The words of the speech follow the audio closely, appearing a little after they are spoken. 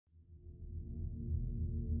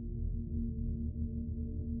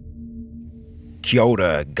Kia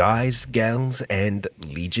ora, guys, gals, and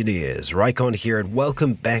legionnaires. Rycon here, and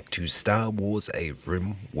welcome back to Star Wars: A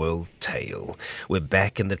RimWorld Tale. We're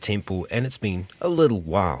back in the temple, and it's been a little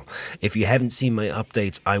while. If you haven't seen my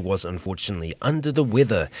updates, I was unfortunately under the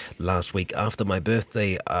weather last week after my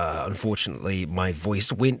birthday. Unfortunately, my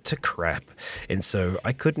voice went to crap, and so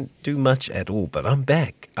I couldn't do much at all, but I'm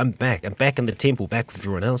back. I'm back in the temple, back with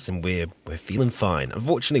everyone else, and we're feeling fine.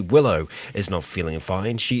 Unfortunately, Willow is not feeling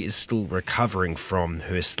fine. She is still recovering from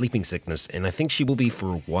her sleeping sickness, and I think she will be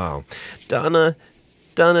for a while. Dana,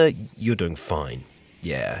 you're doing fine.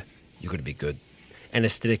 Yeah, you're going to be good.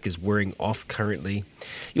 Anesthetic is wearing off currently.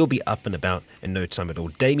 You'll be up and about in no time at all.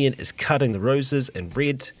 Damien is cutting the roses, and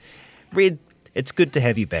Red, it's good to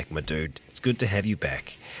have you back, my dude. It's good to have you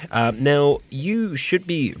back. Now, you should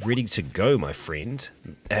be ready to go, my friend.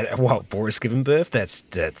 Well, Boris given birth?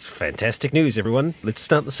 That's fantastic news, everyone. Let's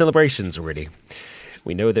start the celebrations already.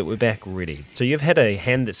 We know that we're back already. So you've had a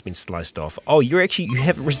hand that's been sliced off. Oh, you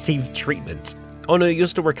haven't received treatment. Oh no, you're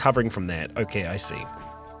still recovering from that. Okay, I see.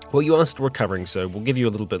 Well, you are still recovering, so we'll give you a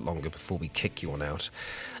little bit longer before we kick you on out.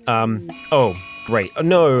 Oh, great. Oh,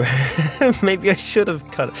 no. Maybe I should have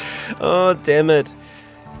cut it. Oh, damn it.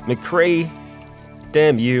 McCree,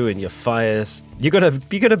 damn you and your fires. You're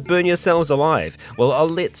gonna burn yourselves alive. Well, I'll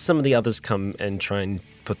let some of the others come and try and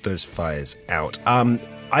put those fires out.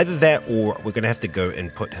 Either that, or we're gonna have to go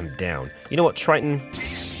and put him down. You know what, Triton?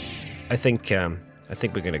 I think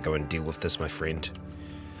we're gonna go and deal with this, my friend.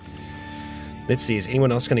 Let's see, is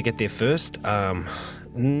anyone else gonna get there first?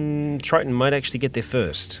 Triton might actually get there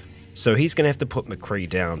first. So he's gonna have to put McCree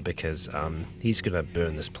down because he's gonna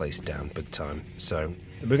burn this place down big time. So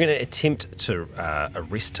we're gonna attempt to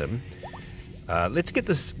arrest him. Let's get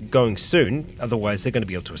this going soon, otherwise they're gonna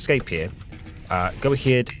be able to escape here. Go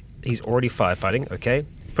ahead, he's already firefighting, okay.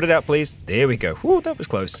 Put it out, please. There we go. Whew, that was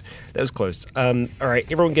close. That was close. Alright,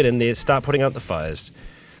 everyone get in there. Start putting out the fires.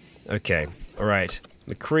 Okay, alright.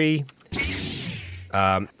 McCree.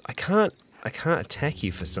 I can't attack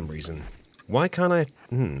you for some reason. Why can't I?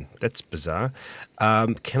 That's bizarre.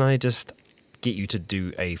 Can I just get you to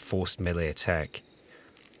do a forced melee attack?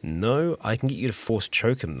 No, I can get you to force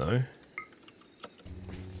choke him, though.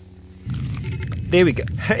 There we go.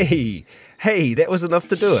 Hey, that was enough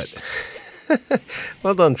to do it.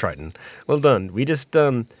 Well done, Triton. Well done. We just,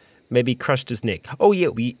 maybe crushed his neck. Oh yeah,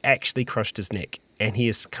 we actually crushed his neck, and he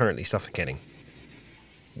is currently suffocating.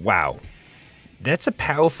 Wow. That is a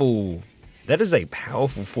powerful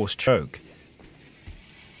force choke.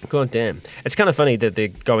 God damn. It's kind of funny that they're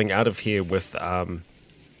going out of here with, oh,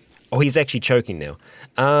 he's actually choking now.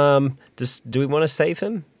 Do we want to save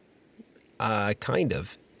him? Kind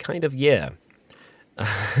of, yeah.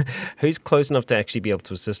 Who's close enough to actually be able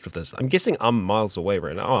to assist with this? I'm guessing I'm miles away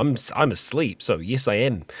right now. Oh, I'm asleep, so yes, I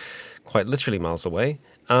am quite literally miles away.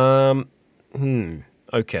 Okay,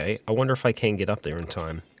 I wonder if I can get up there in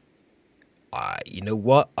time. You know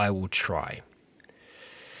what? I will try.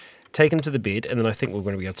 Take him to the bed, and then I think we're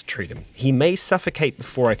going to be able to treat him. He may suffocate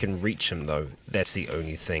before I can reach him, though. That's the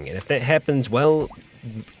only thing. And if that happens, well,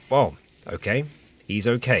 okay. He's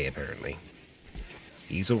okay, apparently.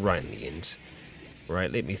 He's alright in the end. Right,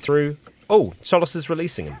 let me through. Oh, Solace is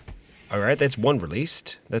releasing him. Alright, that's one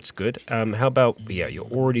released. That's good. How about, yeah, you're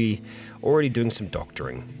already doing some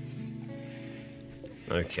doctoring.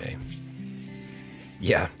 Okay.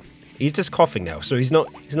 Yeah. He's just coughing now, so he's not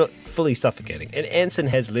fully suffocating. And Anson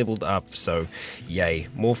has leveled up, so yay,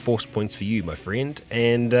 more force points for you, my friend.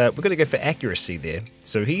 And we're gonna go for accuracy there.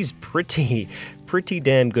 So he's pretty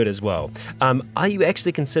damn good as well. Are you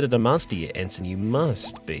actually considered a master yet, Anson? You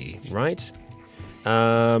must be, right?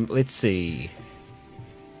 Let's see.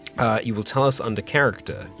 You will tell us under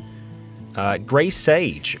character. Grey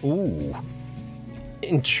Sage. Ooh.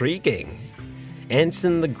 Intriguing.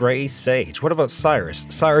 Anson the Grey Sage. What about Cyrus?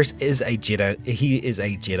 Cyrus is a Jedi. He is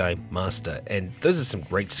a Jedi Master, and those are some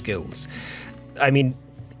great skills. I mean,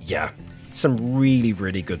 yeah, some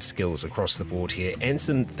really good skills across the board here.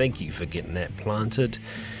 Anson, thank you for getting that planted.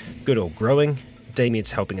 Good old growing.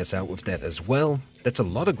 Damien's helping us out with that as well. That's a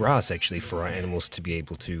lot of grass, actually, for our animals to be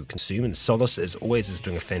able to consume, and Solace, as always, is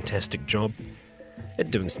doing a fantastic job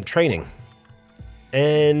at doing some training.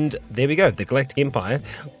 And there we go, the Galactic Empire.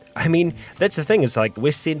 I mean, that's the thing, is like,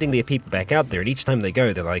 we're sending their people back out there, and each time they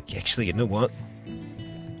go, they're like, actually, you know what?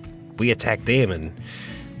 We attacked them, and,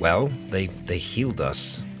 well, they healed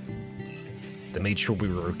us. They made sure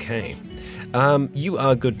we were okay. You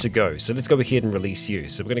are good to go, so let's go ahead and release you.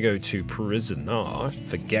 So we're going to go to Prisoner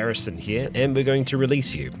for Garrison here, and we're going to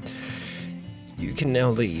release you. You can now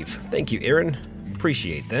leave. Thank you, Aaron.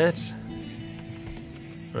 Appreciate that.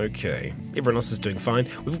 Okay, everyone else is doing fine.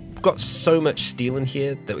 got so much steel in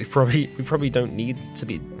here that we probably don't need to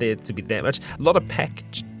be there to be that much. A lot of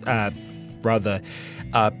packed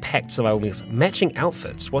survival meals. Matching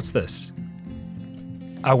outfits. What's this?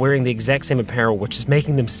 Are wearing the exact same apparel, which is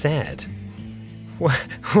making them sad. What?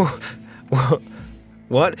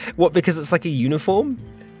 What? What? Because it's like a uniform?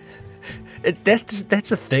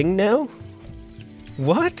 That's a thing now?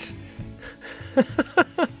 What?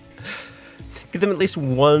 Give them at least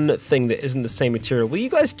one thing that isn't the same material. Well, you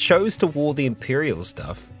guys chose to wear the Imperial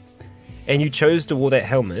stuff. And you chose to wear that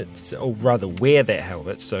helmet, or rather wear that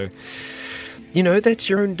helmet, so... You know, that's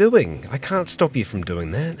your own doing. I can't stop you from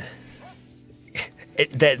doing that.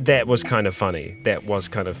 That was kind of funny. That was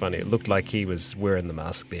kind of funny. It looked like he was wearing the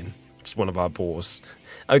mask then. It's one of our boars.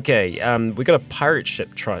 Okay, we got a pirate ship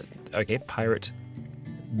pirate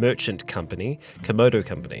merchant company, Komodo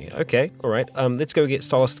company. Okay, alright. Let's go get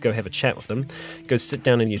Solace to go have a chat with them. Go sit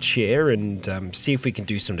down in your chair and see if we can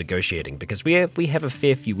do some negotiating, because we have a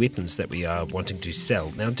fair few weapons that we are wanting to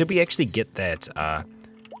sell. Now, did we actually get that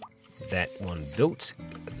one built?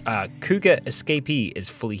 Cougar Escapee is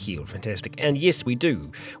fully healed. Fantastic. And yes, we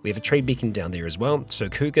do. We have a trade beacon down there as well. So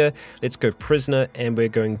Cougar, let's go prisoner, and we're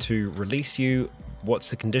going to release you. What's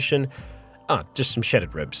the condition? Just some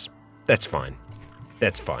shattered ribs. That's fine.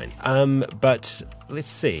 That's fine. But let's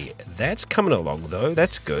see. That's coming along though.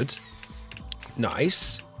 That's good.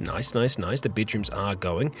 Nice. Nice, nice, nice. The bedrooms are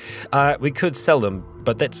going. We could sell them,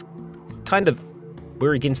 but that's kind of...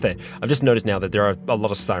 We're against that. I've just noticed now that there are a lot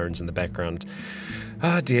of sirens in the background.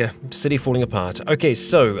 Ah, dear. City falling apart. Okay,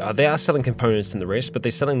 so they are selling components and the rest, but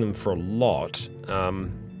they're selling them for a lot.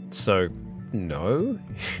 So, no.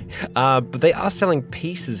 But they are selling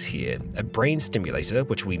pieces here. A brain stimulator,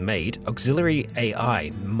 which we made. Auxiliary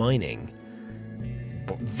AI, mining.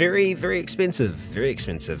 Very, very expensive. Very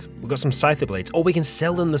expensive. We've got some scyther blades. Oh, we can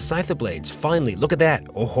sell them the scyther blades. Finally, look at that.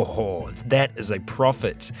 Oh, that is a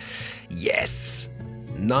profit. Yes.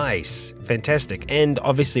 Nice. Fantastic. And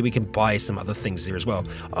obviously we can buy some other things there as well.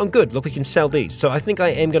 Oh, good. Look, we can sell these. So I think I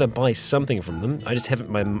am going to buy something from them. I just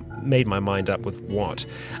haven't made my mind up with what.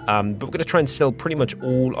 But we're going to try and sell pretty much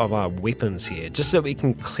all of our weapons here, just so we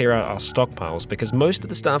can clear out our stockpiles, because most of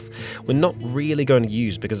the stuff we're not really going to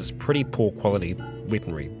use because it's pretty poor quality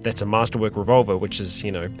weaponry. That's a Masterwork revolver, which is,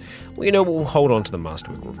 we'll hold on to the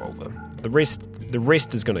Masterwork revolver. The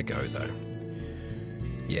rest is going to go, though.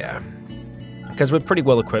 Yeah. Because we're pretty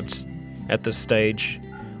well equipped at this stage.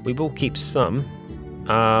 We will keep some.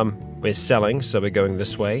 We're selling, so we're going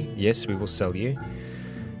this way. Yes, we will sell you.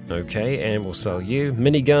 Okay, and we'll sell you.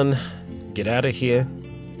 Minigun, get out of here.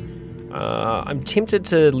 I'm tempted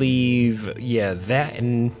to leave, that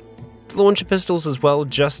and launcher pistols as well,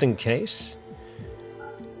 just in case.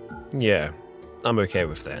 Yeah, I'm okay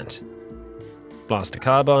with that. Blaster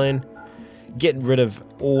carbine. Get rid of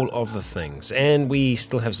all of the things, and we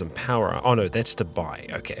still have some power. Oh no, that's to buy.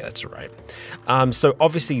 Okay, that's right. So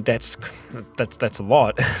obviously that's a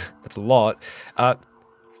lot. That's a lot.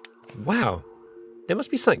 Wow, there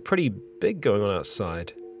must be something pretty big going on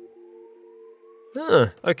outside.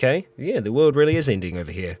 Okay, yeah, the world really is ending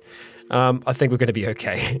over here. I think we're going to be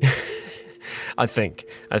okay. I think.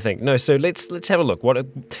 No, so let's have a look.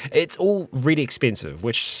 It's all really expensive,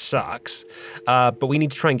 which sucks. But we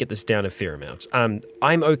need to try and get this down a fair amount.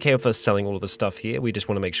 I'm okay with us selling all of the stuff here. We just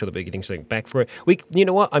want to make sure that we're getting something back for it. You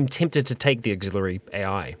know what? I'm tempted to take the auxiliary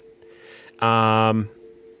AI.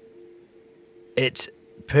 It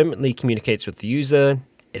permanently communicates with the user.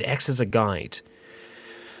 It acts as a guide.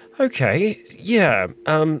 Okay, yeah.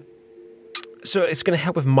 So it's going to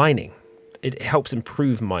help with mining. It helps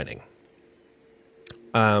improve mining.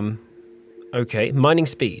 Okay, mining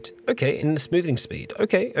speed. Okay, and the smoothing speed.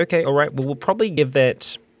 Okay, all right. Well, we'll probably give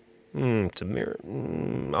that to mirror.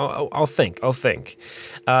 I'll think.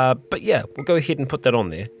 But yeah, we'll go ahead and put that on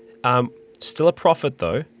there. Still a profit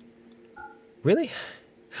though. Really?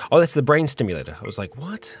 Oh, that's the brain stimulator. I was like,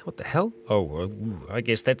 what? What the hell? Oh, I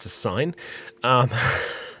guess that's a sign.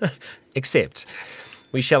 Accept.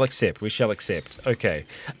 We shall accept. Okay.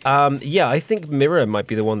 Yeah, I think Mirror might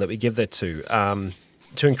be the one that we give that to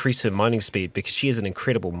increase her mining speed, because she is an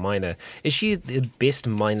incredible miner. Is she the best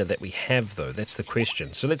miner that we have, though? That's the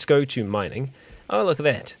question. So let's go to mining. Oh, look at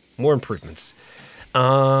that. More improvements.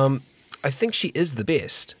 I think she is the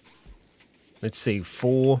best. Let's see,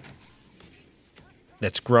 4.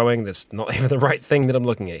 That's growing. That's not even the right thing that I'm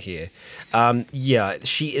looking at here. Yeah,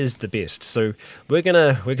 she is the best. So we're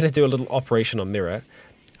gonna do a little operation on Mirror.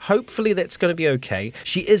 Hopefully that's gonna be okay.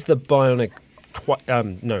 She is the bionic.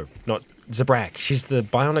 No, not Zabrak. She's the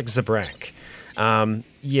bionic Zabrak.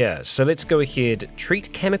 Yeah. So let's go ahead.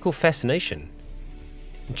 Treat chemical fascination.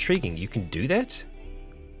 Intriguing. You can do that.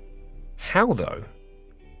 How though?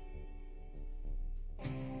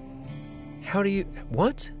 How do you...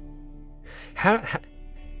 What?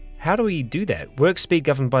 How do we do that? Work speed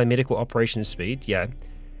governed by medical operations speed, yeah.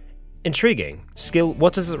 Intriguing. Skill,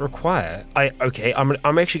 what does it require? Okay,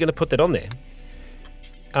 I'm actually going to put that on there.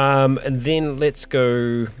 And then let's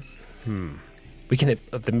go... We can...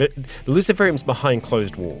 The luciferium's behind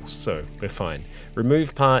closed walls, so we're fine.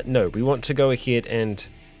 Remove part, no. We want to go ahead and...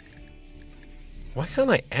 Why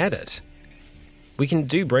can't I add it? We can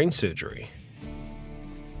do brain surgery.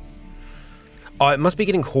 Oh, it must be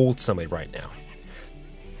getting hauled somewhere right now.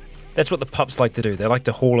 That's what the pups like to do. They like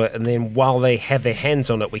to haul it, and then while they have their hands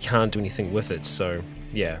on it, we can't do anything with it. So,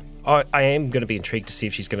 yeah. I am going to be intrigued to see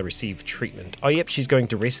if she's going to receive treatment. Oh, yep, she's going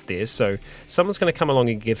to rest there, so someone's going to come along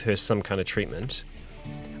and give her some kind of treatment.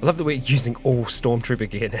 I love that we're using all Stormtrooper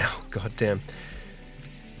gear now. God damn.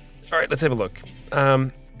 Alright, let's have a look.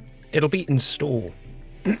 It'll be install.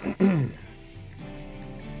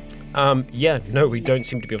 Yeah, no, we don't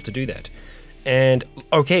seem to be able to do that. And,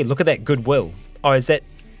 okay, look at that goodwill. Oh, is that...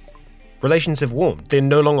 Relations have warmed. They're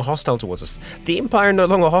no longer hostile towards us. The Empire are no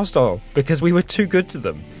longer hostile because we were too good to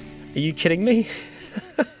them. Are you kidding me?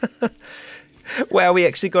 Wow, we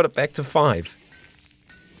actually got it back to 5.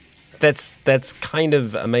 That's kind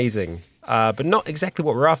of amazing. But not exactly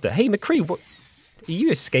what we're after. Hey, McCree, what... Are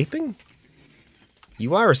you escaping?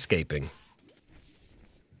 You are escaping.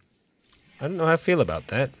 I don't know how I feel about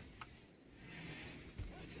that.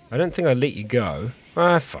 I don't think I'd let you go.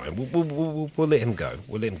 Ah, fine. We'll let him go.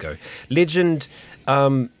 We'll let him go. Legend,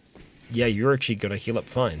 yeah, you're actually going to heal up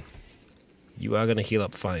fine. You are going to heal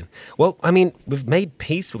up fine. Well, I mean, we've made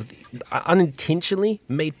peace with... unintentionally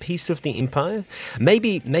made peace with the Empire.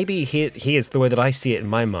 Maybe here's the way that I see it in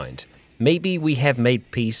my mind. Maybe we have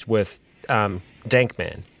made peace with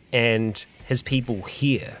Dankman and his people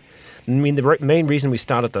here. I mean, the main reason we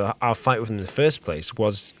started our fight with him in the first place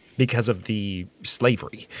was... because of the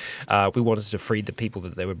slavery. We wanted to free the people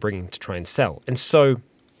that they were bringing to try and sell. And so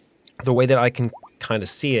the way that I can kind of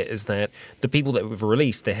see it is that the people that we've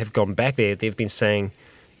released, they have gone back there, they've been saying,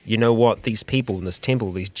 you know what, these people in this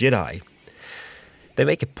temple, these Jedi, they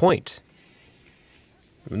make a point.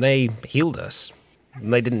 They healed us.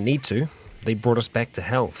 And they didn't need to. They brought us back to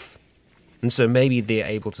health. And so maybe they're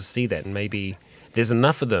able to see that, and maybe there's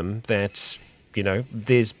enough of them that... You know,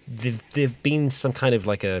 there've been some kind of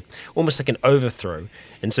like almost like an overthrow.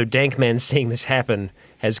 And so Dankman seeing this happen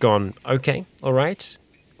has gone, okay, all right.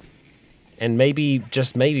 And maybe,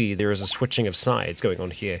 just maybe, there is a switching of sides going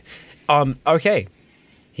on here. Okay.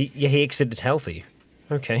 He exited healthy.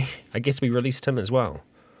 Okay, I guess we released him as well.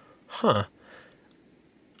 Huh.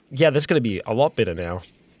 Yeah, that's going to be a lot better now.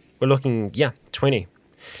 We're looking, yeah, 20.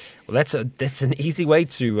 Well, that's an easy way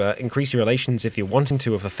to increase your relations if you're wanting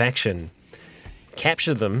to with a faction.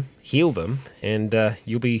 Capture them, heal them, and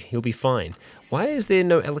you'll be fine. Why is there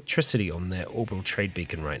no electricity on that orbital trade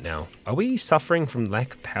beacon right now? Are we suffering from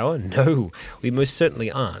lack of power? No, we most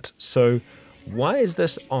certainly aren't. So why is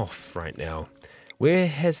this off right now? Where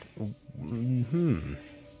has...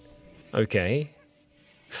 Okay.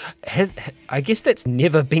 I guess that's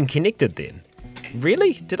never been connected then.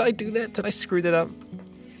 Really? Did I do that? Did I screw that up?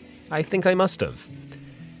 I think I must have.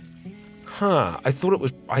 Huh,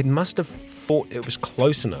 I must have thought it was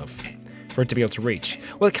close enough for it to be able to reach.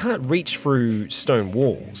 Well, it can't reach through stone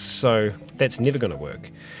walls, so that's never going to work.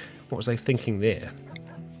 What was I thinking there?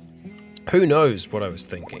 Who knows what I was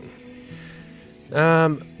thinking?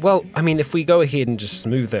 Well, I mean, if we go ahead and just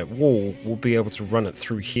smooth that wall, we'll be able to run it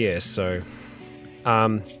through here, so...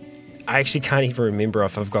 I actually can't even remember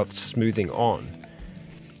if I've got smoothing on.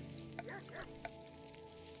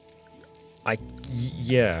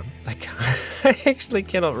 Yeah, I can't. I actually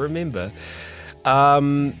cannot remember.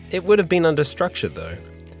 It would have been under structure though,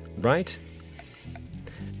 right?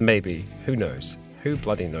 Maybe. Who knows? Who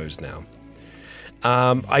bloody knows now?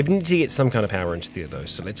 I need to get some kind of power into there though,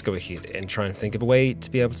 so let's go ahead and try and think of a way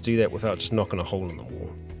to be able to do that without just knocking a hole in the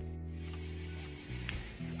wall.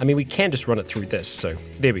 I mean, we can just run it through this, so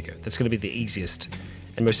there we go. That's going to be the easiest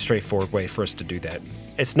and most straightforward way for us to do that.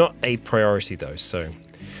 It's not a priority though, so...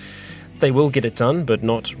 They will get it done, but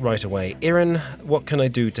not right away. Erin, what can I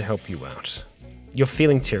do to help you out? You're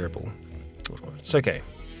feeling terrible. It's okay.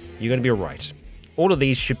 You're going to be alright. All of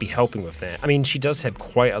these should be helping with that. I mean, she does have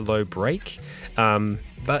quite a low break,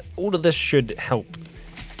 but all of this should help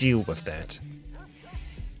deal with that.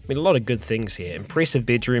 I mean, a lot of good things here. Impressive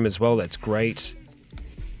bedroom as well, that's great.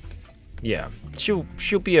 Yeah,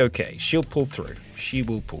 she'll be okay. She'll pull through. She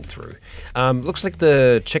will pull through. Looks like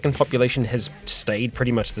the chicken population has stayed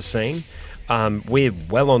pretty much the same. We're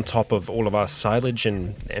well on top of all of our silage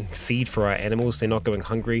and feed for our animals. They're not going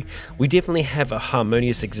hungry. We definitely have a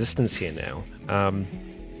harmonious existence here now.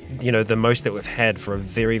 You know, the most that we've had for a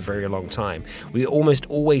very, very long time. We almost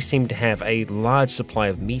always seem to have a large supply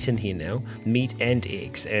of meat in here now, meat and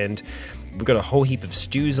eggs, and we've got a whole heap of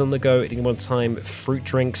stews on the go at any one time, fruit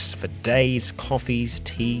drinks for days, coffees,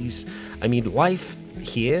 teas. I mean, life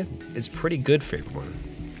here is pretty good for everyone.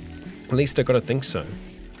 At least I gotta think so.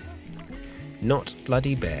 Not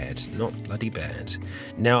bloody bad, not bloody bad.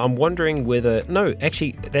 Now I'm wondering whether, no,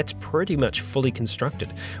 actually that's pretty much fully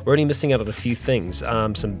constructed. We're only missing out on a few things,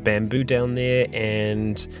 some bamboo down there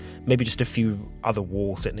and maybe just a few other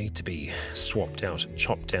walls that need to be swapped out,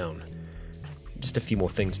 chopped down. Just a few more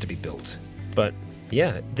things to be built. But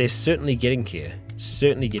yeah, they're certainly getting here,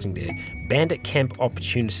 certainly getting there. Bandit camp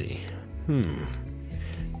opportunity.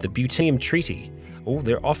 The Butinium Treaty. Oh,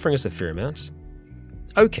 they're offering us a fair amount.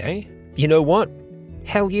 Okay. You know what?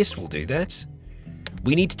 Hell yes, we'll do that.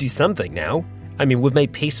 We need to do something now. I mean, we've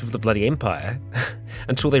made peace with the bloody Empire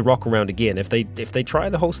until they rock around again. If they try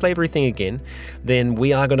the whole slavery thing again, then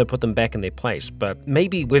we are going to put them back in their place. But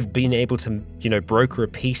maybe we've been able to, you know, broker a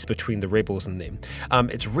peace between the rebels and them.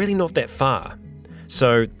 It's really not that far.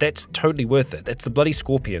 So that's totally worth it. That's the bloody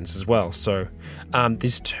Scorpions as well. So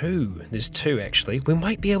there's two actually. We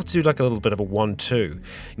might be able to do like a little bit of a 1-2.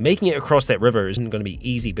 Making it across that river isn't going to be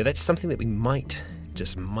easy, but that's something that we might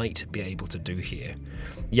be able to do here.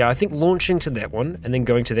 Yeah, I think launching to that one and then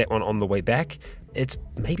going to that one on the way back, it's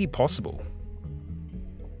maybe possible.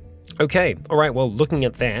 Okay, alright, well, looking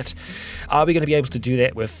at that, are we going to be able to do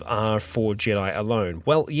that with our 4 Jedi alone?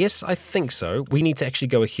 Well, yes, I think so. We need to actually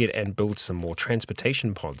go ahead and build some more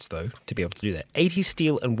transportation pods, though, to be able to do that. 80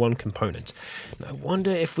 steel and 1 component. Now, I wonder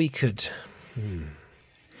if we could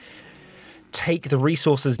take the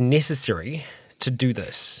resources necessary to do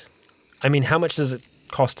this. I mean, how much does it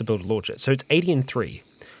cost to build a launcher? So it's 80 and 3.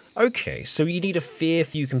 Okay, so you need a fair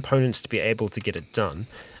few components to be able to get it done.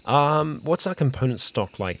 What's our component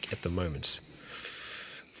stock like at the moment?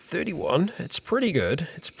 31. It's pretty good.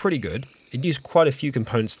 It's pretty good. It used quite a few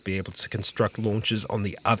components to be able to construct launches on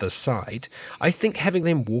the other side. I think having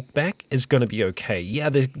them walk back is going to be okay. Yeah,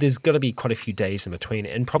 there's going to be quite a few days in between,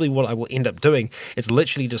 and probably what I will end up doing is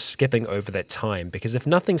literally just skipping over that time, because if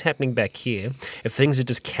nothing's happening back here, if things are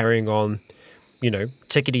just carrying on, you know,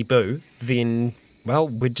 tickety-boo, then, well,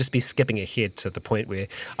 we'd just be skipping ahead to the point where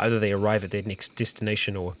either they arrive at their next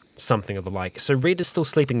destination or something of the like. So Red is still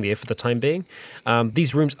sleeping there for the time being.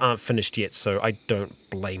 These rooms aren't finished yet, so I don't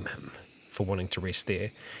blame him for wanting to rest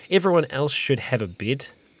there. Everyone else should have a bed.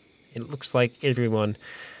 It looks like everyone's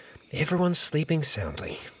sleeping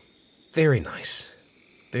soundly. Very nice.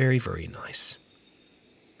 Very, very nice.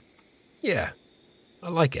 Yeah, I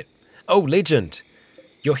like it. Oh, Legend,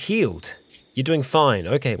 you're healed. You're doing fine.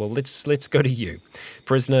 Okay, well, let's go to you.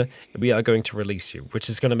 Prisoner, we are going to release you, which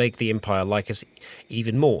is going to make the Empire like us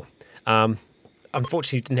even more.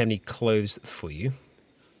 Unfortunately, we didn't have any clothes for you.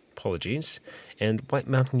 Apologies. And White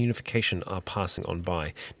Mountain Unification are passing on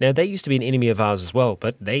by. Now, they used to be an enemy of ours as well,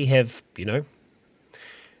 but they have, you know,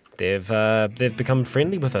 they've become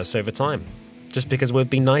friendly with us over time. Just because we've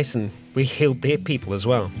been nice and we healed their people as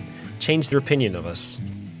well. Changed their opinion of us.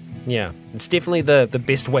 Yeah, it's definitely the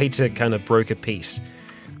best way to kind of broker peace.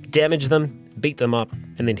 Damage them, beat them up,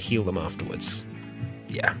 and then heal them afterwards.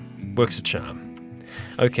 Yeah, works a charm.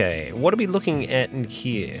 Okay, what are we looking at in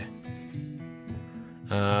here?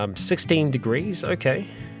 16 degrees, okay.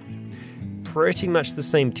 Pretty much the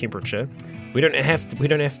same temperature. We don't have to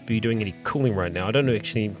be doing any cooling right now. I don't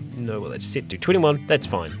actually know what that's set to. 21, that's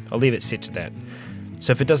fine. I'll leave it set to that.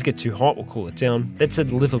 So if it does get too hot, we'll cool it down. That's a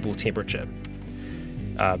livable temperature.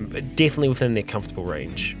 Definitely within their comfortable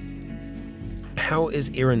range. How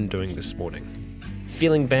is Erin doing this morning?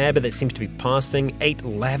 Feeling bad, but that seems to be passing. Ate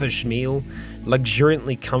lavish meal,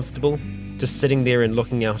 luxuriantly comfortable, just sitting there and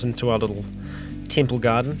looking out into our little temple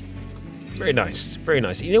garden. It's very nice, very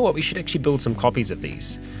nice. You know what? We should actually build some copies of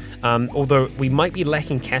these. Although we might be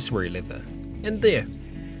lacking cassowary leather. And there,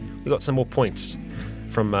 we got some more points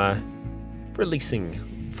from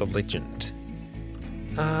releasing the legend.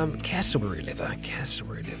 Cassowary leather.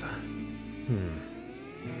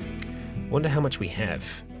 Wonder how much we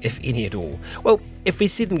have, if any at all. Well, if we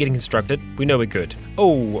see them getting constructed, we know we're good.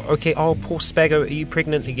 Oh, okay. Oh, poor Spago. Are you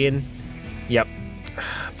pregnant again? Yep.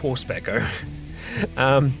 Poor Spago.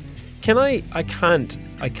 Can I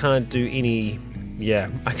can't do any. Yeah,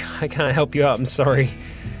 I can't help you out. I'm sorry,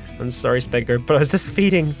 Spago. But I was just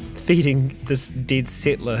feeding this dead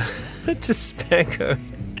settler to Spago.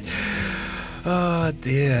 Oh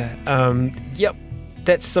dear. Yep,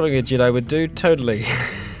 that's something a Jedi would do, totally.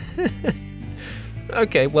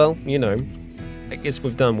 Okay, well, you know, I guess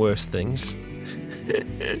we've done worse things.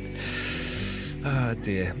 Ah,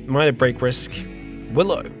 dear. Minor break risk.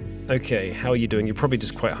 Willow. Okay, how are you doing? You're probably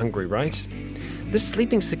just quite hungry, right? This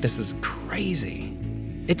sleeping sickness is crazy.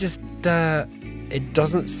 It just, it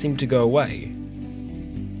doesn't seem to go away.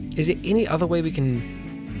 Is there any other way we can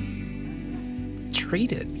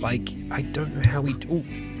treat it? Like, I don't know how we... Ooh.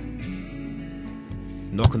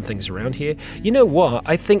 Knocking things around here. You know what?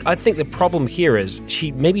 I think the problem here is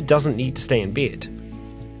she maybe doesn't need to stay in bed.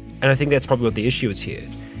 And I think that's probably what the issue is here.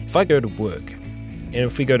 If I go to work, and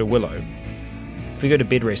if we go to Willow, if we go to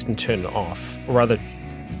bed rest and turn it off, or rather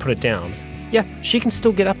put it down, yeah, she can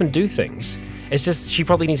still get up and do things. It's just she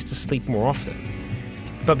probably needs to sleep more often.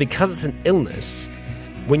 But because it's an illness,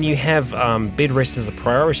 when you have bed rest as a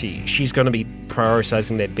priority, she's going to be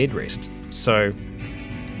prioritizing that bed rest. So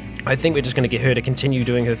I think we're just going to get her to continue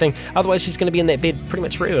doing her thing. Otherwise, she's going to be in that bed pretty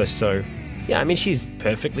much forever. So yeah, I mean, she's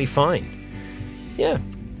perfectly fine. Yeah,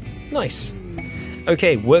 nice.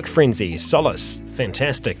 Okay, work frenzy, Solace,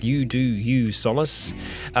 fantastic. You do you, Solace.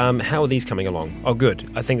 How are these coming along? Oh, good.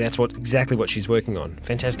 I think that's exactly what she's working on.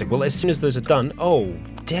 Fantastic. Well, as soon as those are done, oh,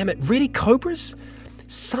 damn it, really, cobras?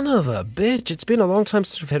 Son of a bitch, it's been a long time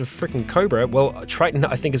since we've had a freaking cobra. Well, Triton,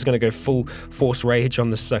 I think, is going to go full force rage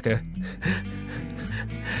on this sucker.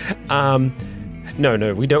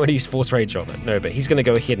 No, we don't want to use force rage on it. No, but he's going to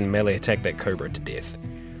go ahead and melee attack that cobra to death.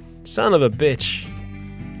 Son of a bitch.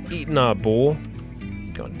 Eating our boar.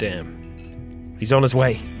 God damn. He's on his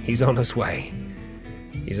way. He's on his way.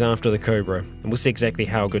 He's after the cobra. And we'll see exactly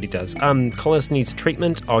how good he does. Collis needs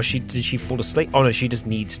treatment. Oh, did she fall asleep? Oh no, she just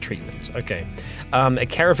needs treatment. Okay. A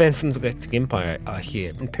caravan from the Galactic Empire are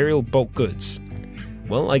here. Imperial bulk goods.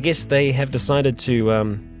 Well, I guess they have decided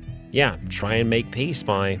to, yeah, try and make peace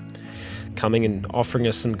by coming and offering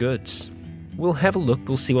us some goods. We'll have a look.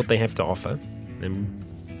 We'll see what they have to offer. And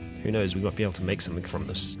who knows, we might be able to make something from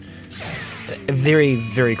this. A very,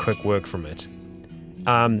 very quick work from it.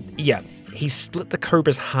 Yeah, he split the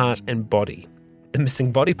cobra's heart and body. The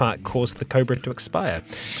missing body part caused the cobra to expire.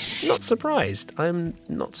 Not surprised. I'm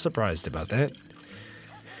not surprised about that.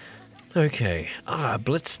 Okay,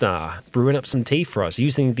 Blitzstar, brewing up some tea for us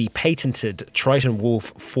using the patented Triton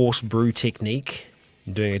Wolf Force Brew technique.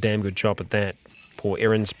 Doing a damn good job at that. Poor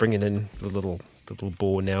Erin's bringing in the little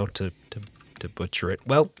boar now to butcher it.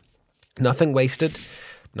 Well, nothing wasted.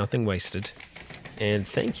 Nothing wasted. And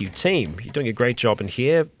thank you, team. You're doing a great job in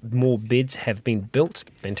here. More beds have been built.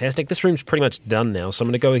 Fantastic. This room's pretty much done now, so I'm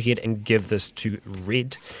going to go ahead and give this to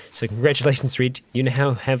Red. So congratulations, Red. You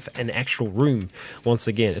now have an actual room once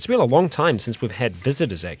again. It's been a long time since we've had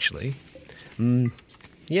visitors, actually.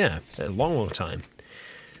 Yeah, a long, long time.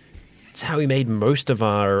 It's how we made most of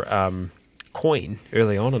our coin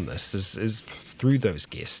early on in this, is through those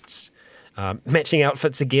guests. Matching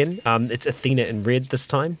outfits again. It's Athena in red this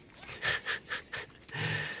time.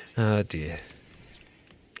 Oh dear.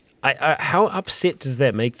 How upset does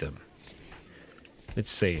that make them?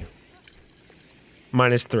 Let's see.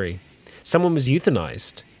 -3. Someone was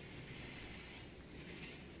euthanized.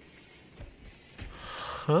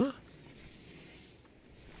 Huh?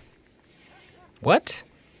 What?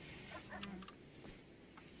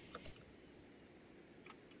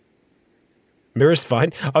 Mirror's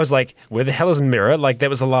fine. I was like, where the hell is Mirror? Like, that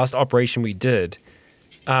was the last operation we did.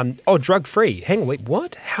 Oh, drug-free. Hang on, wait,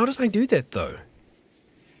 what? How did I do that, though?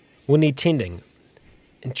 We'll need tending.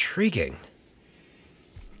 Intriguing.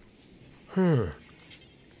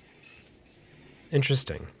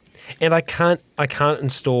 Interesting. And I can't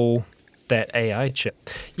install that AI chip.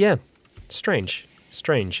 Yeah, strange.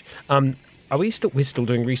 We're still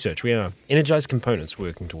doing research. We are. Energized components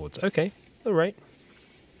working towards. Okay, all right.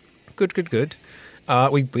 Good.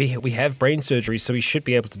 We have brain surgery, so we should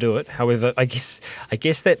be able to do it. However, I guess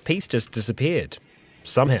that piece just disappeared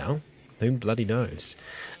somehow. Who bloody knows?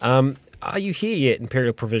 Are you here yet,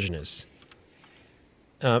 Imperial Provisioners?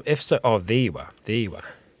 If so, oh, there you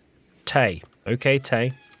are. Tay, okay,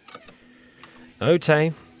 Tay. Oh,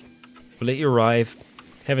 Tay, we'll let you arrive,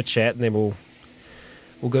 have a chat, and then we'll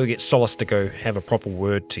go get Solace to go have a proper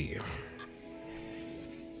word to you.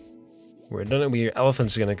 I don't know where your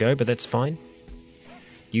elephants are going to go, but that's fine.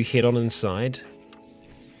 You head on inside.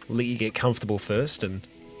 We'll let you get comfortable first, and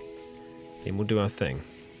then we'll do our thing.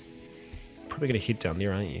 Probably going to head down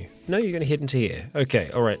there, aren't you? No, you're going to head into here. Okay,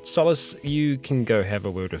 alright. Solace, you can go have a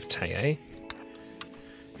word with Tay.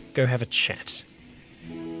 Go have a chat.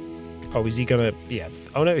 Oh, is he going to... Yeah.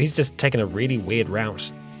 Oh no, he's just taking a really weird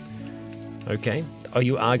route. Okay. Oh,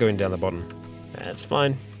 you are going down the bottom. That's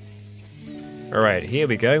fine. Alright, here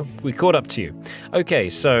we go. We caught up to you. Okay,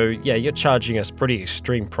 so yeah, you're charging us pretty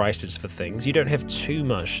extreme prices for things. You don't have too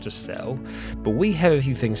much to sell, but we have a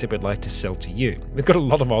few things that we'd like to sell to you. We've got a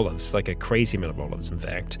lot of olives, like a crazy amount of olives, in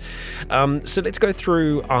fact. So let's go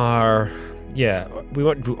through our... Yeah, we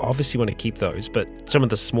obviously want to keep those, but some of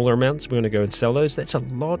the smaller amounts, we want to go and sell those. That's a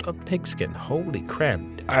lot of pigskin. Holy crap.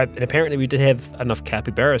 And apparently we did have enough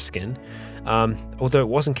capybara skin, although it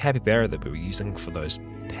wasn't capybara that we were using for those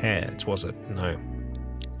pads, was it? No.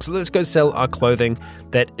 So let's go sell our clothing.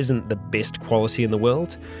 That isn't the best quality in the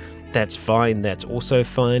world. That's fine. That's also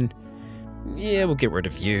fine. Yeah, we'll get rid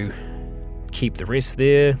of you. Keep the rest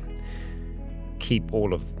there. Keep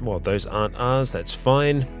all of... Well, those aren't ours. That's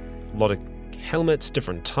fine. A lot of helmets,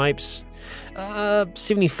 different types.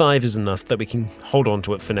 75 is enough that we can hold on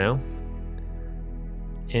to it for now.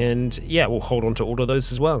 And yeah, we'll hold on to all of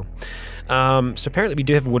those as well. So apparently we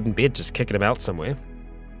do have a wooden bed just kicking about somewhere.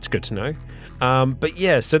 It's good to know. But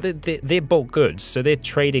yeah, so they're bulk goods, so they're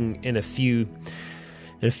trading in a few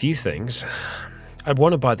things. I'd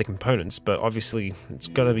want to buy the components, but obviously it's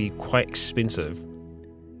going to be quite expensive.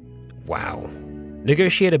 Wow.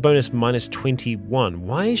 Negotiator bonus -21.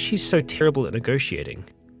 Why is she so terrible at negotiating?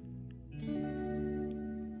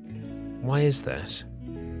 Why is that?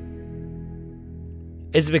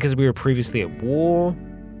 Is it because we were previously at war?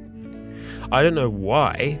 I don't know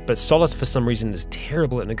why, but Solid for some reason is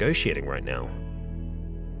terrible at negotiating right now.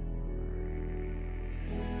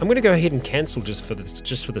 I'm going to go ahead and cancel just for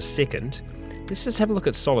the second. Let's just have a look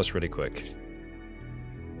at Solace really quick.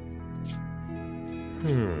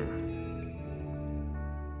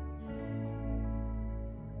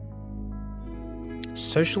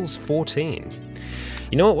 Socials 14.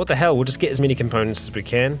 You know what the hell, we'll just get as many components as we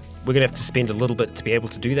can. We're going to have to spend a little bit to be able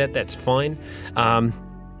to do that, that's fine.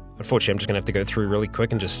 Unfortunately, I'm just going to have to go through really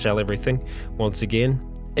quick and just sell everything once again.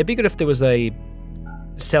 It'd be good if there was a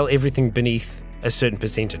sell everything beneath a certain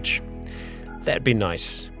percentage. That'd be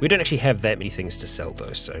nice. We don't actually have that many things to sell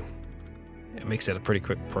though, so it makes that a pretty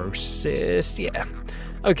quick process, yeah.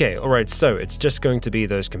 Okay, alright, so it's just going to be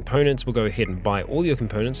those components. We'll go ahead and buy all your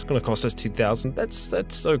components. It's going to cost us 2,000.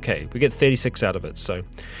 That's okay. We get 36 out of it, so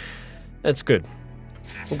that's good.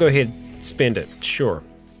 We'll go ahead and spend it, sure.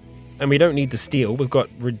 And we don't need the steel. We've got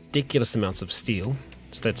ridiculous amounts of steel,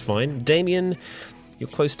 so that's fine. Damien, you're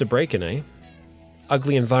close to breaking, eh?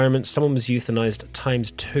 Ugly environment. Someone was euthanized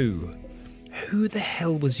 ×2. Who the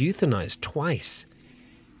hell was euthanized twice?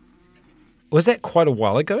 Was that quite a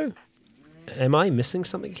while ago? Am I missing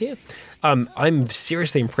something here? I'm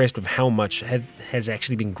seriously impressed with how much has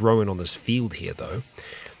actually been growing on this field here, though.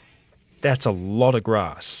 That's a lot of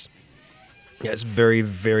grass. Yeah, it's very,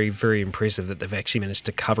 very, very impressive that they've actually managed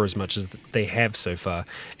to cover as much as they have so far.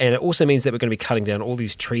 And it also means that we're going to be cutting down all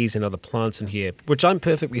these trees and other plants in here, which I'm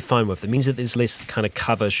perfectly fine with. It means that there's less kind of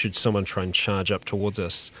cover should someone try and charge up towards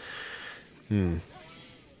us.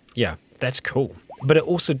 Yeah, that's cool. But it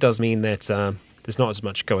also does mean that there's not as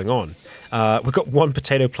much going on. We've got one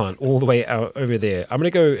potato plant all the way out over there. I'm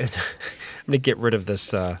going to go and I'm going to get rid of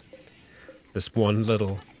this this one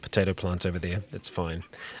little potato plant over there. That's fine.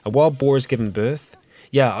 A wild boar has given birth.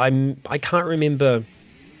 Yeah, I can't remember.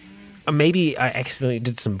 Maybe I accidentally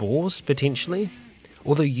did some boars potentially.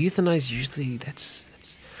 Although euthanize usually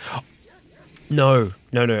that's No.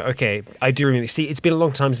 Okay, I do remember. See, it's been a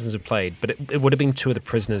long time since I played, but it would have been 2 of the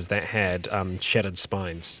prisoners that had shattered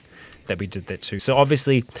spines that we did that to. So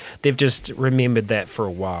obviously, they've just remembered that for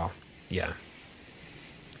a while. Yeah.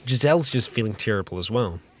 Giselle's just feeling terrible as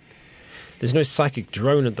well. There's no psychic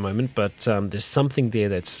drone at the moment, but there's something there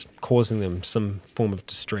that's causing them some form of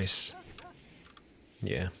distress.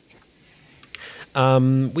 Yeah.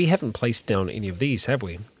 We haven't placed down any of these, have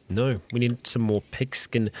we? No, we need some more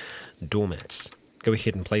pigskin doormats. Go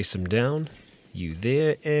ahead and place them down. You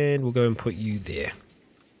there, and we'll go and put you there.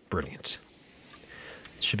 Brilliant.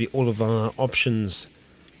 Should be all of our options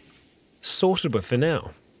sorted with for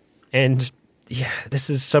now. And yeah, this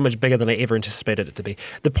is so much bigger than I ever anticipated it to be.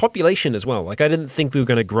 The population as well. Like, I didn't think we were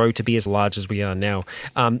going to grow to be as large as we are now.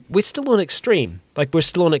 We're still on extreme. Like, we're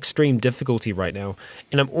still on extreme difficulty right now.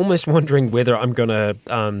 And I'm almost wondering whether I'm going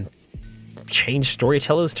to change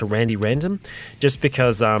storytellers to Randy Random, just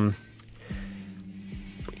because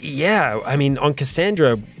yeah, I mean, on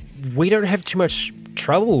Cassandra we don't have too much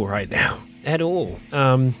trouble right now at all,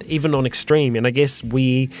 even on extreme. And I guess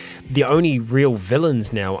the only real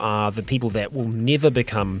villains now are the people that will never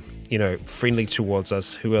become, you know, friendly towards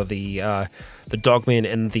us, who are the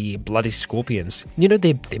Dogmen and the Bloody Scorpions. You know,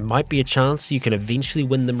 there might be a chance you can eventually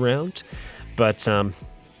win them round, but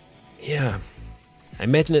yeah, I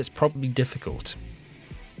imagine it's probably difficult.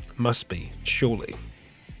 Must be, surely.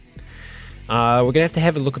 We're going to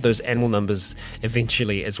have a look at those animal numbers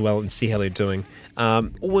eventually as well and see how they're doing.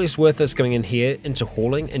 Always worth us going in here into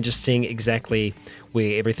hauling and just seeing exactly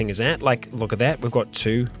where everything is at. Like, look at that. We've got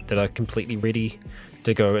 2 that are completely ready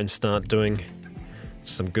to go and start doing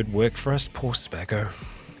some good work for us. Poor Spago.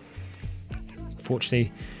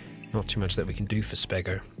 Fortunately, not too much that we can do for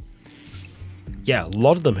Spago. Yeah, a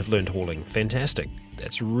lot of them have learned hauling. Fantastic.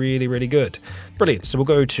 That's really, really good. Brilliant. So we'll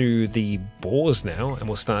go to the boars now and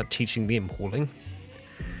we'll start teaching them hauling.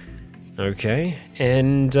 Okay,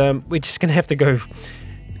 and we're just going to have to go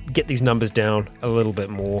get these numbers down a little bit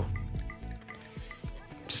more.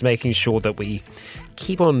 Just making sure that we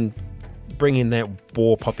keep on bringing that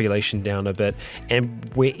boar population down a bit.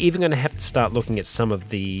 And we're even going to have to start looking at some of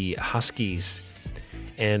the huskies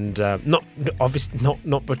and not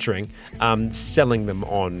butchering, selling them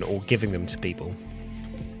on or giving them to people.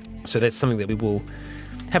 So that's something that we will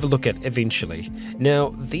have a look at eventually.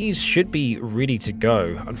 Now, these should be ready to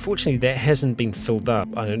go. Unfortunately, that hasn't been filled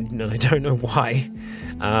up, and I don't know why.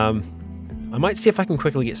 I might see if I can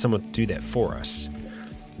quickly get someone to do that for us.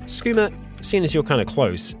 Skooma, seeing as you're kind of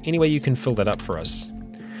close, any way you can fill that up for us?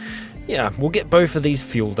 Yeah, we'll get both of these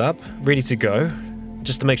fueled up, ready to go,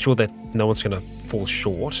 just to make sure that no one's going to fall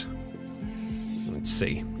short. Let's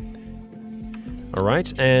see.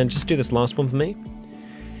 Alright, and just do this last one for me.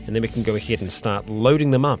 And then we can go ahead and start loading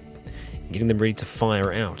them up, getting them ready to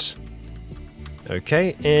fire out.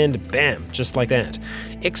 Okay, and bam, just like that.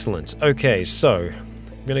 Excellent. Okay, so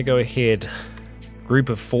I'm going to go ahead, group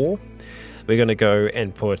of 4. We're going to go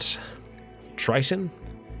and put Triton,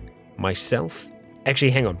 myself.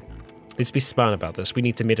 Actually, hang on. Let's be smart about this. We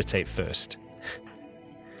need to meditate first.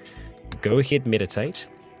 Go ahead, meditate.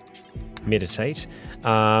 Meditate.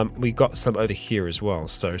 We got some over here as well.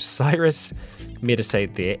 So Cyrus,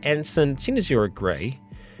 meditate there. Anson, seeing as you're a grey,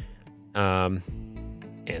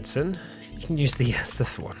 Anson, you can use the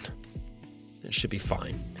Sith one. It should be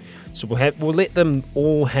fine. So we'll let them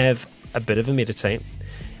all have a bit of a meditate.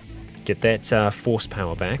 Get that force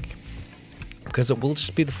power back, because it will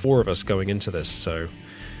just be the 4 of us going into this. So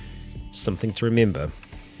something to remember.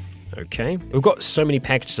 Okay, we've got so many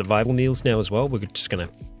packaged survival meals now as well. We're just gonna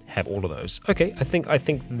have all of those. Okay, I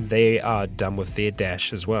think they are done with their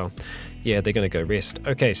dash as well. Yeah, they're gonna go rest.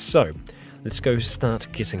 Okay, so let's go start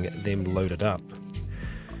getting them loaded up.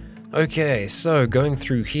 Okay, so going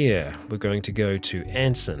through here, we're going to go to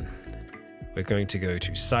Anson. We're going to go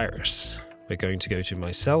to Cyrus. We're going to go to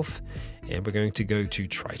myself, and we're going to go to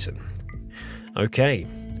Triton. Okay,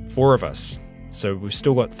 4 of us. So we've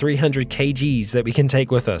still got 300 kgs that we can take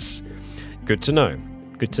with us. Good to know.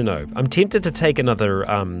 Good to know. I'm tempted to take another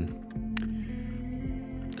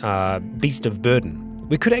beast of burden.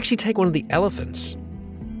 We could actually take one of the elephants.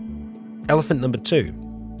 Elephant number 2.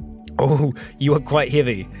 Oh, you are quite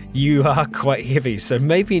heavy. You are quite heavy. So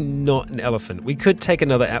maybe not an elephant. We could take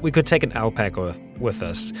another. We could take an alpaca with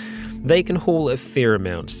us. They can haul a fair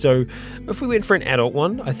amount. So if we went for an adult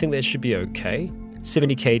one, I think that should be okay.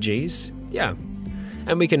 70 kgs. Yeah,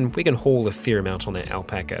 and we can haul a fair amount on that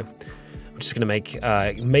alpaca. We're just going to make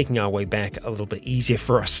making our way back a little bit easier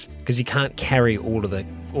for us, because you can't carry all the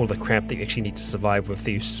crap that you actually need to survive with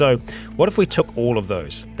you. So what if we took all of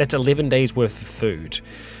those? That's 11 days worth of food.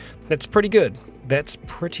 That's pretty good. That's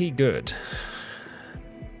pretty good.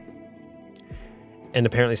 And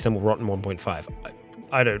apparently some will rot in 1.5.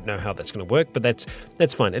 I don't know how that's going to work, but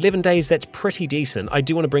that's fine. 11 days, that's pretty decent. I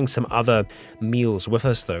do want to bring some other meals with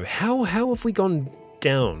us, though. How have we gone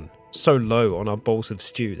down so low on our bowls of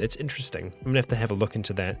stew? That's interesting. I'm going to have a look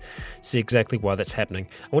into that, see exactly why that's happening.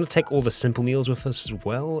 I want to take all the simple meals with us as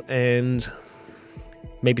well, and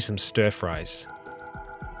maybe some stir-fries.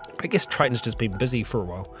 I guess Triton's just been busy for a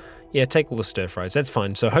while. Yeah, take all the stir-fries. That's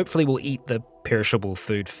fine. So hopefully we'll eat the perishable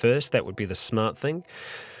food first. That would be the smart thing.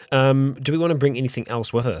 Do we want to bring anything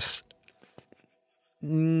else with us?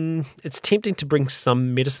 It's tempting to bring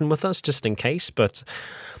some medicine with us, just in case, but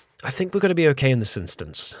I think we're going to be okay in this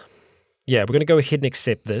instance. Yeah, we're going to go ahead and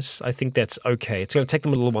accept this. I think that's okay. It's going to take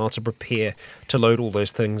them a little while to prepare to load all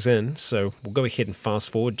those things in, so we'll go ahead and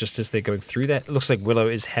fast forward just as they're going through that. It looks like Willow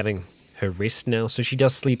is having her rest now, so she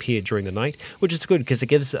does sleep here during the night, which is good because it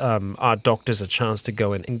gives our doctors a chance to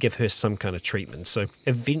go in and give her some kind of treatment. So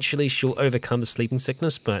eventually she'll overcome the sleeping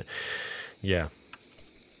sickness, but yeah,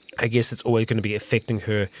 I guess it's always going to be affecting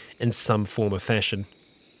her in some form or fashion.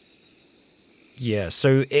 Yeah,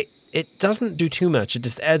 so it doesn't do too much. It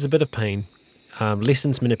just adds a bit of pain,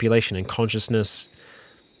 lessens manipulation and consciousness.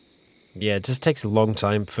 Yeah, it just takes a long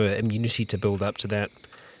time for immunity to build up to that.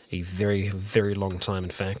 A very, very long time,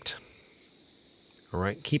 in fact.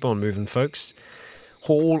 Alright, keep on moving, folks.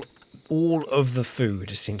 Haul all of the food,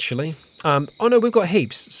 essentially. Oh no, we've got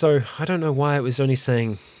heaps, so I don't know why it was only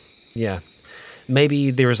saying, yeah.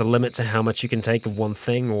 Maybe there is a limit to how much you can take of one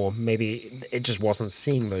thing, or maybe it just wasn't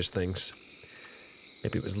seeing those things.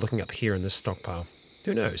 Maybe it was looking up here in this stockpile.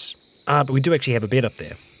 Who knows? But we do actually have a bed up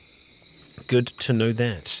there. Good to know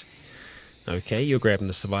that. Okay, you're grabbing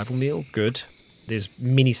the survival meal. Good. There's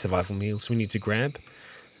many survival meals we need to grab.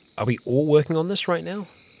 Are we all working on this right now?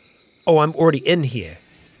 Oh, I'm already in here.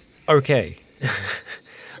 Okay.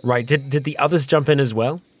 Right, did the others jump in as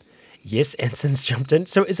well? Yes, Anson's jumped in.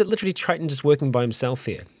 So is it literally Triton just working by himself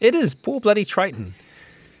here? It is. Poor bloody Triton.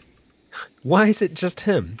 Why is it just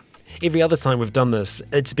him? Every other time we've done this,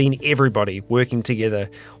 it's been everybody working together,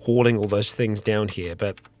 hauling all those things down here.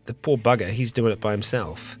 But the poor bugger, he's doing it by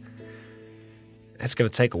himself. That's going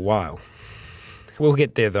to take a while. We'll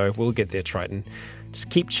get there, though. We'll get there, Triton. Just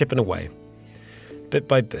keep chipping away. Bit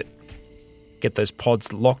by bit. Get those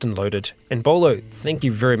pods locked and loaded. And Bolo, thank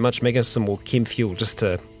you very much. Make us some more chem fuel just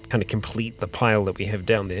to kind of complete the pile that we have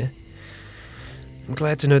down there. I'm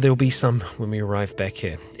glad to know there will be some when we arrive back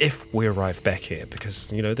here. If we arrive back here,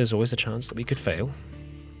 because, you know, there's always a chance that we could fail.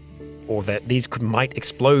 Or that these might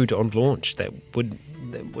explode on launch. That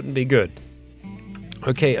wouldn't be good.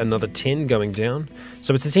 Okay, another 10 going down.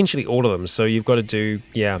 So it's essentially all of them. So you've got to do,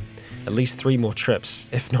 yeah, at least 3 more trips.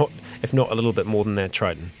 If not a little bit more than that,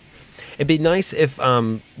 Triton. It'd be nice if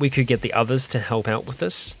we could get the others to help out with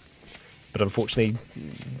this. But unfortunately,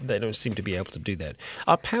 they don't seem to be able to do that.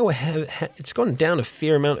 Our power, it's gone down a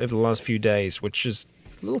fair amount over the last few days, which is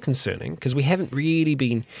a little concerning, because we haven't really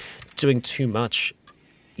been doing too much,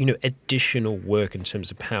 you know, additional work in terms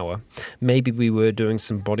of power. Maybe we were doing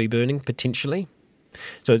some body burning, potentially.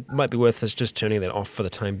 So it might be worth us just turning that off for the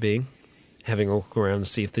time being, having a look around and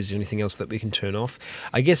see if there's anything else that we can turn off.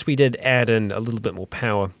 I guess we did add in a little bit more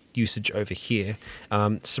power usage over here.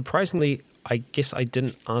 Surprisingly, I guess I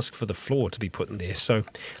didn't ask for the floor to be put in there. So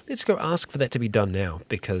let's go ask for that to be done now,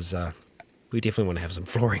 because we definitely want to have some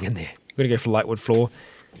flooring in there. We're going to go for lightwood floor.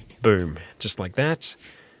 Boom. Just like that.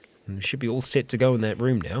 And we should be all set to go in that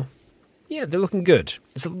room now. Yeah, they're looking good.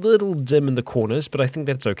 It's a little dim in the corners, but I think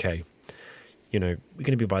that's okay. You know, we're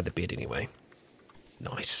going to be by the bed anyway.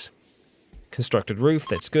 Nice. Constructed roof,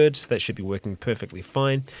 that's good. That should be working perfectly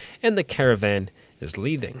fine. And the caravan is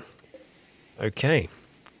leaving. Okay.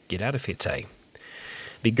 Get out of here, Tay.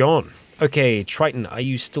 Be gone. Okay, Triton, are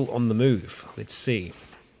you still on the move? Let's see.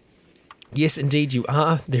 Yes, indeed you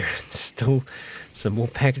are. There are still some more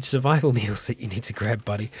packaged survival meals that you need to grab,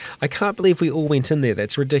 buddy. I can't believe we all went in there.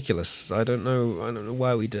 That's ridiculous. I don't know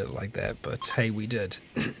why we did it like that, but hey, we did.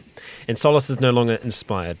 And Solace is no longer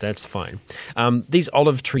inspired. That's fine. These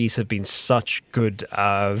olive trees have been such good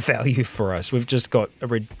value for us. We've just got a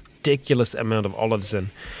ridiculous amount of olives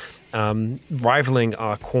in. Rivaling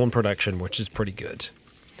our corn production, which is pretty good.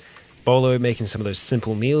 Bolo making some of those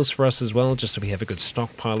simple meals for us as well, just so we have a good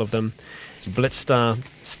stockpile of them. Blitzstar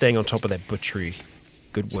staying on top of that butchery.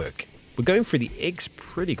 Good work. We're going through the eggs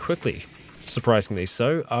pretty quickly, surprisingly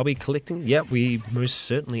so. Are we collecting? Yeah, we most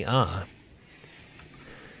certainly are.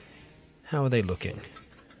 How are they looking?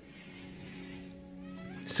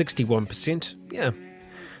 61%? Yeah.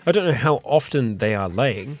 I don't know how often they are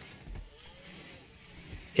laying.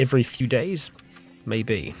 Every few days?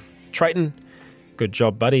 Maybe. Triton, good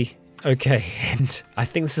job, buddy. Okay, and I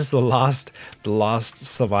think this is the last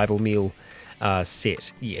survival meal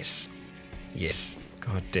set. Yes. Yes.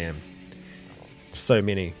 God damn. So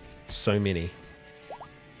many. So many.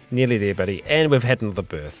 Nearly there, buddy. And we've had another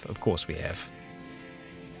birth. Of course we have.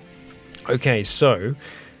 Okay, so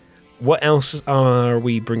what else are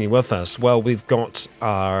we bringing with us? Well, we've got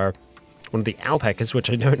our one of the alpacas, which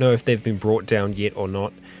I don't know if they've been brought down yet or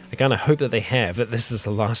not. I kind of hope that they have, that this is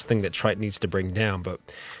the last thing that Triton needs to bring down, but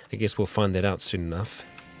I guess we'll find that out soon enough.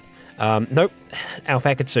 Nope,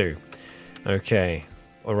 Alpaca 2. Okay,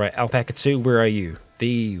 alright, Alpaca 2, where are you? There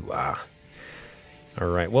you are.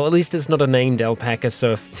 Alright, well at least it's not a named alpaca,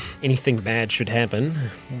 so if anything bad should happen,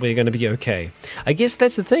 we're going to be okay. I guess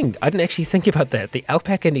that's the thing, I didn't actually think about that. The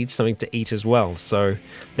alpaca needs something to eat as well, so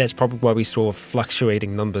that's probably why we saw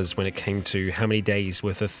fluctuating numbers when it came to how many days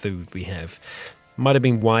worth of food we have. Might have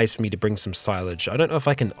been wise for me to bring some silage. I don't know if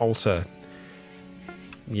I can alter.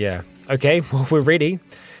 Yeah, okay, well we're ready.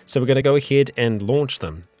 So we're going to go ahead and launch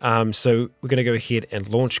them. So we're going to go ahead and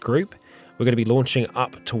launch group. We're going to be launching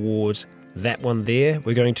up towards that one there.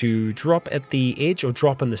 We're going to drop at the edge or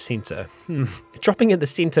drop in the center. Dropping in the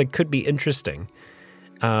center could be interesting.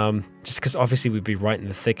 Just because obviously we'd be right in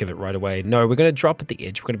the thick of it right away. No, we're going to drop at the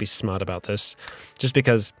edge. We're going to be smart about this. Just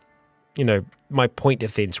because, you know, my point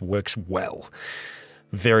defense works well.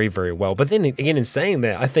 very, very well. But then again, in saying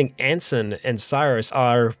that, I think Anson and Cyrus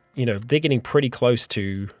are, they're getting pretty close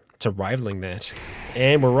to rivaling that.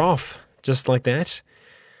 And we're off, just like that.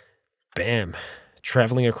 Bam.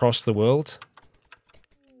 Traveling across the world.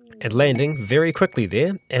 And landing very quickly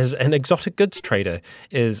there as an exotic goods trader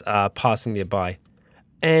is passing nearby.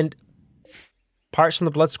 And pirates from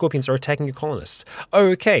the Blood Scorpions are attacking your colonists. Oh,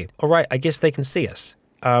 okay. All right. I guess they can see us.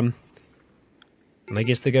 And I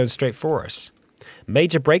guess they're going straight for us.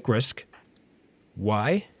 Major break risk.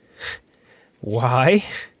 Why? Why?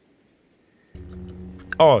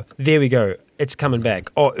 Oh, there we go. It's coming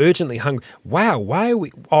back. Oh, urgently hungry. Wow, why are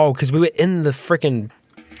we... Oh, because we were in the frickin'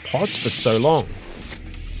 pods for so long.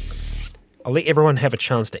 I'll let everyone have a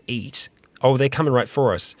chance to eat. Oh, they're coming right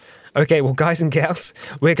for us. Okay, well, guys and gals,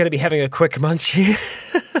 we're going to be having a quick munch here.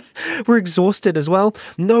 We're exhausted as well.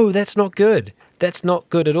 No, that's not good. That's not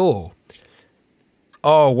good at all.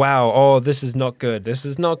 Oh, wow. Oh, this is not good. This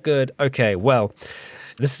is not good. Okay, well,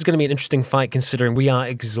 this is going to be an interesting fight considering we are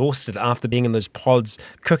exhausted after being in those pods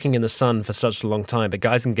cooking in the sun for such a long time. But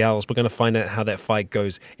guys and gals, we're going to find out how that fight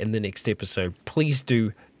goes in the next episode. Please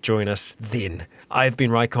do join us then. I've been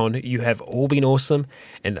Rycon. You have all been awesome.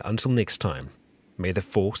 And until next time, may the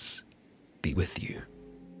Force be with you.